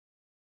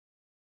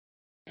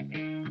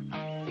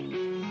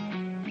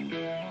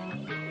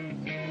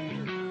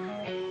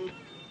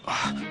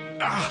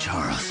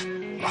Charles.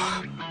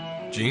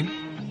 Jean?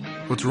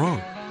 What's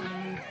wrong?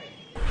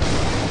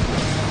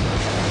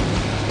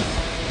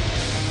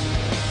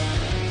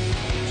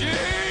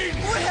 Jean!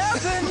 What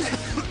happened?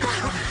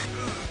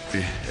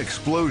 The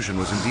explosion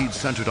was indeed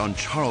centered on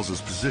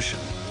Charles's position,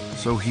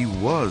 so he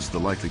was the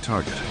likely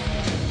target.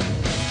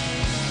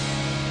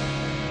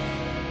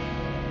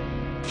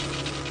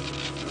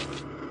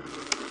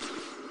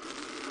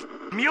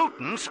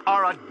 Mutants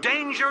are a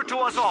danger to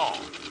us all.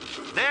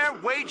 They're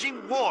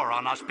waging war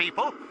on us,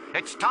 people.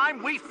 It's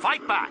time we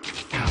fight back.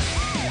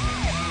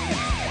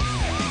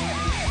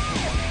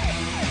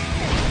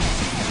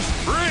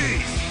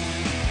 Freeze!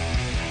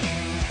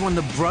 When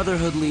the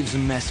Brotherhood leaves a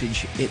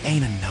message, it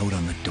ain't a note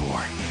on the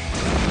door.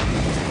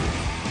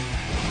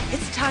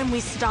 It's time we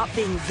stop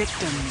being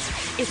victims.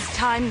 It's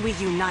time we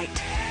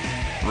unite.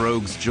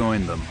 Rogues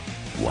joined them.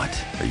 What?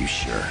 Are you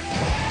sure?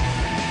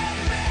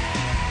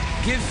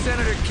 Give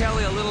Senator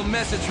Kelly a little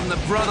message from the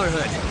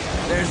Brotherhood.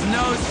 There's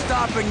no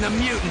stopping the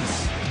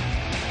mutants.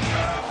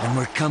 And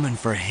we're coming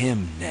for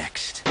him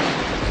next.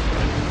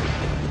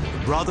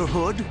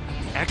 Brotherhood,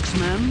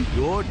 X-Men,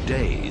 your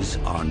days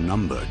are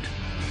numbered.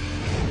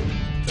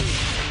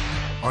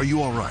 Are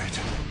you all right?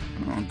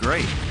 Oh,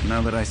 great.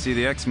 Now that I see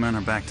the X-Men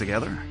are back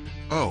together.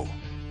 Oh,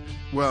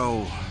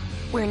 well,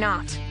 We're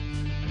not.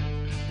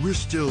 we're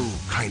still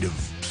kind of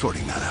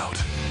sorting that out.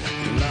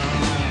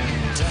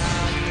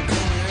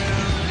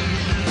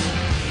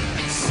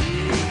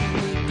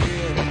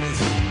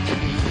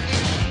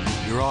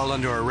 You're all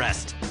under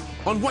arrest.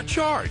 On what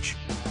charge?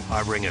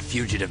 Harboring a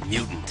fugitive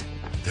mutant.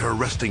 They're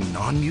arresting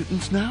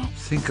non-mutants now?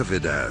 Think of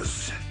it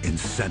as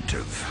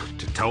incentive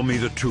to tell me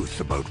the truth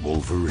about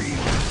Wolverine.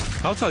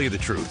 I'll tell you the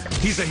truth.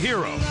 He's a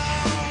hero.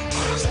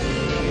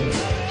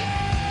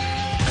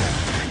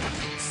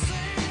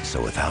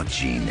 So without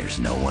Jean, there's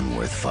no one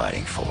worth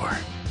fighting for.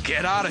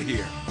 Get out of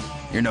here.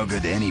 You're no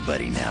good to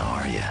anybody now,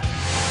 are you?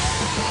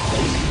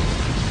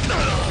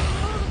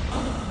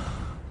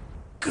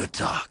 Good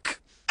talk.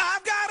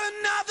 I've got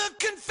another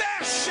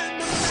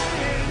confession.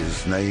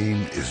 His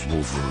name is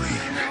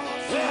Wolverine,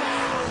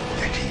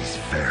 and he's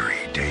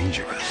very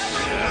dangerous.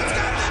 I've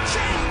got the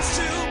chains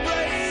to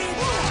break.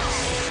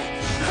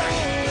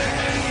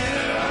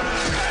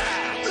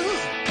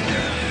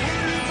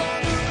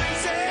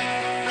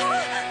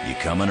 You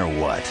coming or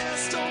what?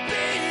 Don't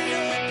be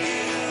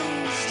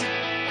abused.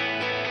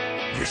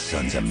 Your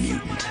son's a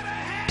mutant.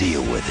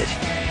 Deal with it.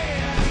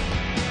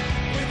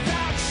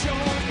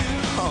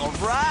 All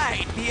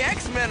right, the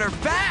X-Men are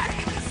back.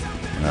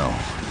 No,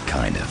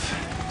 kind of.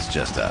 It's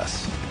just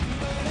us.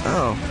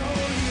 Oh.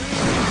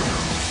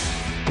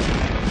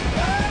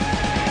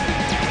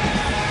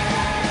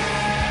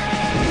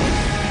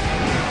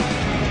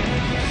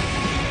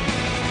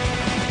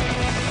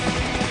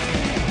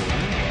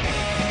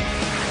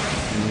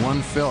 In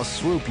one fell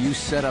swoop, you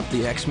set up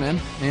the X-Men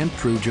and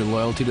proved your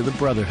loyalty to the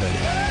Brotherhood.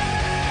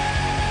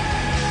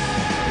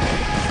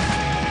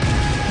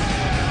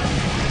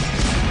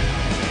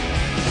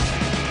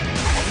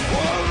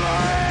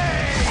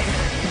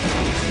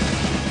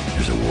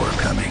 There's a war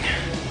coming,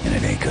 and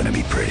it ain't gonna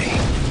be pretty.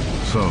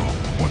 So,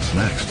 what's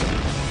next?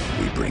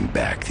 We bring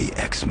back the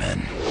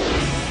X-Men.